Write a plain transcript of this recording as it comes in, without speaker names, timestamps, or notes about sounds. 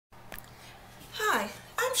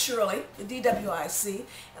Shirley, the DWIC,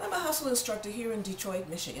 and I'm a hustle instructor here in Detroit,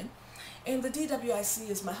 Michigan. And the DWIC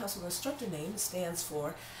is my hustle instructor name. It stands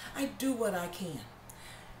for I Do What I Can.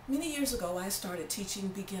 Many years ago, I started teaching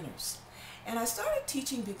beginners. And I started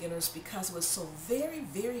teaching beginners because it was so very,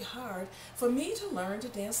 very hard for me to learn to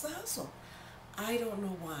dance the hustle. I don't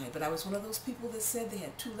know why, but I was one of those people that said they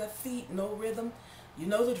had two left feet, no rhythm. You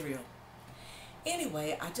know the drill.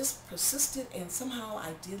 Anyway, I just persisted and somehow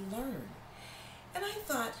I did learn. And I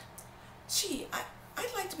thought, gee,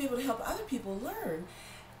 I'd like to be able to help other people learn.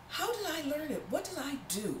 How did I learn it? What did I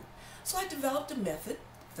do? So I developed a method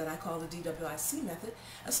that I call the DWIC method,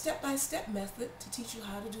 a step-by-step method to teach you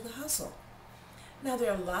how to do the hustle. Now,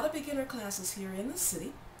 there are a lot of beginner classes here in the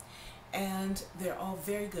city, and they're all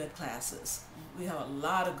very good classes. We have a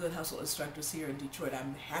lot of good hustle instructors here in Detroit.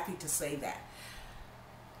 I'm happy to say that.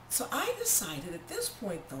 So I decided at this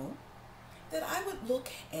point, though, that I would look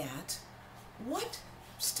at what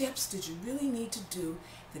steps did you really need to do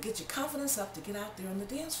to get your confidence up to get out there on the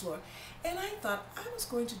dance floor. And I thought I was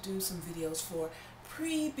going to do some videos for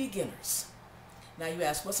pre-beginners. Now you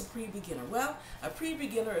ask, what's a pre-beginner? Well, a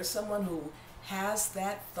pre-beginner is someone who has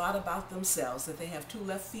that thought about themselves, that they have two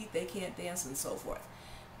left feet, they can't dance, and so forth.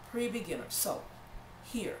 Pre-beginner. So,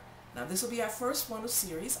 here. Now this will be our first one of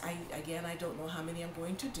series. Again, I don't know how many I'm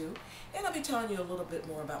going to do, and I'll be telling you a little bit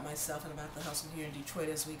more about myself and about the hustle here in Detroit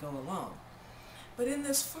as we go along. But in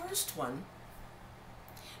this first one,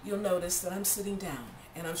 you'll notice that I'm sitting down,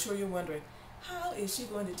 and I'm sure you're wondering, how is she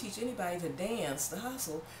going to teach anybody to dance the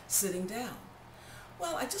hustle sitting down?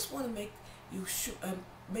 Well, I just want to make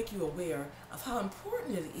you aware of how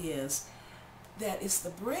important it is that it's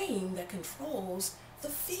the brain that controls the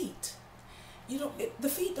feet. The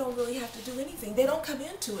feet don't really have to do anything. They don't come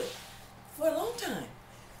into it for a long time.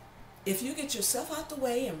 If you get yourself out the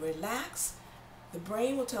way and relax, the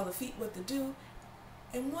brain will tell the feet what to do,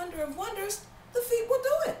 and wonder of wonders, the feet will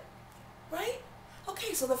do it, right?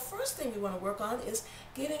 Okay, so the first thing we want to work on is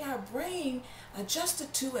getting our brain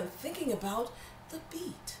adjusted to and thinking about the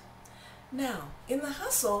beat. Now, in the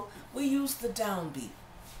hustle, we use the downbeat.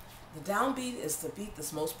 The downbeat is the beat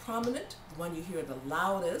that's most prominent, the one you hear the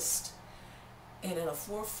loudest. And in a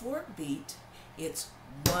 4/4 beat, it's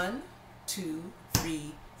 1, 2,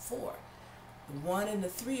 3, 4. The 1 and the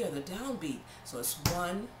 3 are the downbeat. So it's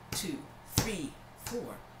 1, 2, 3,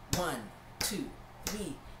 4. 1, 2,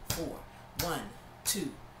 3, 4. 1,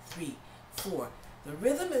 2, 3, 4. The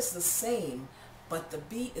rhythm is the same, but the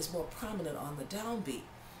beat is more prominent on the downbeat.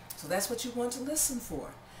 So that's what you want to listen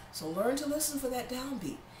for. So learn to listen for that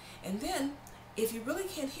downbeat. And then, if you really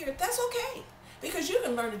can't hear it, that's okay. Because you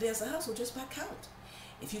can learn to dance the hustle just by count.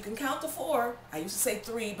 If you can count to 4, I used to say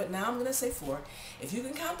 3, but now I'm going to say 4. If you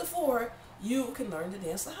can count to 4, you can learn to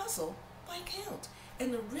dance the hustle by count.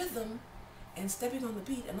 And the rhythm and stepping on the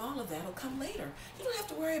beat and all of that will come later. You don't have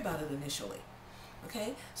to worry about it initially.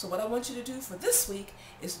 Okay? So what I want you to do for this week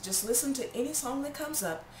is just listen to any song that comes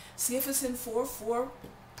up. See if it's in 4/4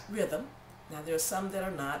 rhythm. Now there are some that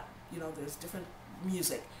are not. There's different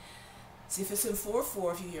music. See if it's in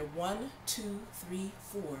 4/4, if you hear 1, 2, 3,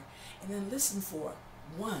 4, and then listen for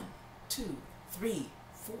 1, 2, 3,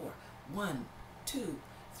 4, 1, 2,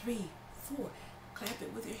 3, 4. Clap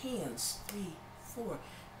it with your hands. 3, 4.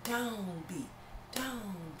 Downbeat,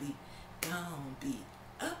 downbeat, downbeat,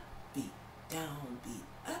 upbeat, downbeat,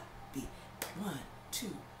 upbeat. 1,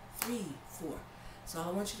 2, 3, 4. That's all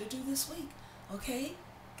I want you to do this week. Okay?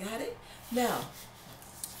 Got it? Now,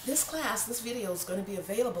 this video is going to be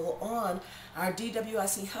available on our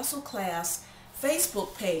DWIC Hustle Class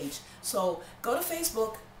Facebook page. So go to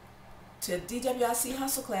Facebook to DWIC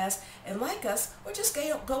Hustle Class and like us, or just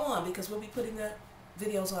go on, because we'll be putting the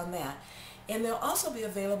videos on that. And they'll also be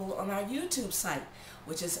available on our YouTube site,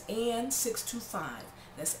 which is ANN625.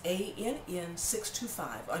 That's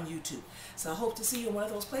ANN625 on YouTube. So I hope to see you in one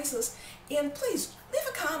of those places. And please, leave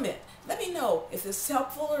a comment. Let me know if it's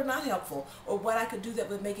helpful or not helpful, or what I could do that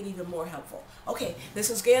would make it even more helpful. Okay, this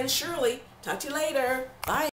is again Shirley. Talk to you later. Bye.